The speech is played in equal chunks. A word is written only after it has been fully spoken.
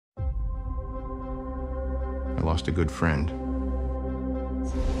I lost a good friend.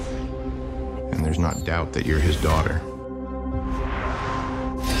 And there's not doubt that you're his daughter.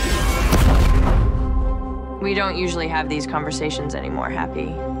 We don't usually have these conversations anymore, Happy.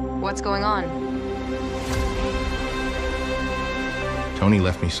 What's going on? Tony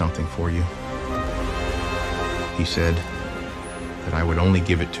left me something for you. He said that I would only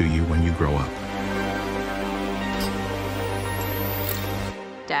give it to you when you grow up.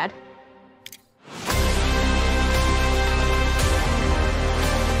 Dad?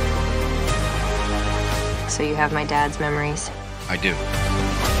 So you have my dad's memories? I do.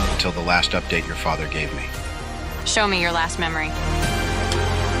 Until the last update your father gave me. Show me your last memory.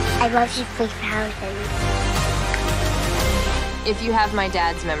 I love you 3,000. If you have my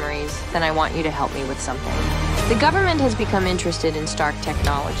dad's memories, then I want you to help me with something. The government has become interested in Stark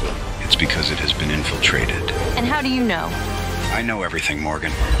technology. It's because it has been infiltrated. And how do you know? I know everything,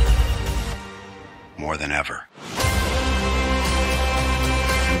 Morgan. More than ever.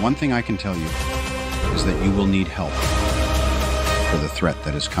 And one thing I can tell you is that you will need help for the threat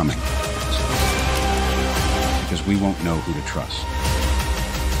that is coming. Because we won't know who to trust.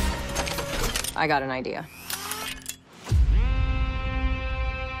 I got an idea.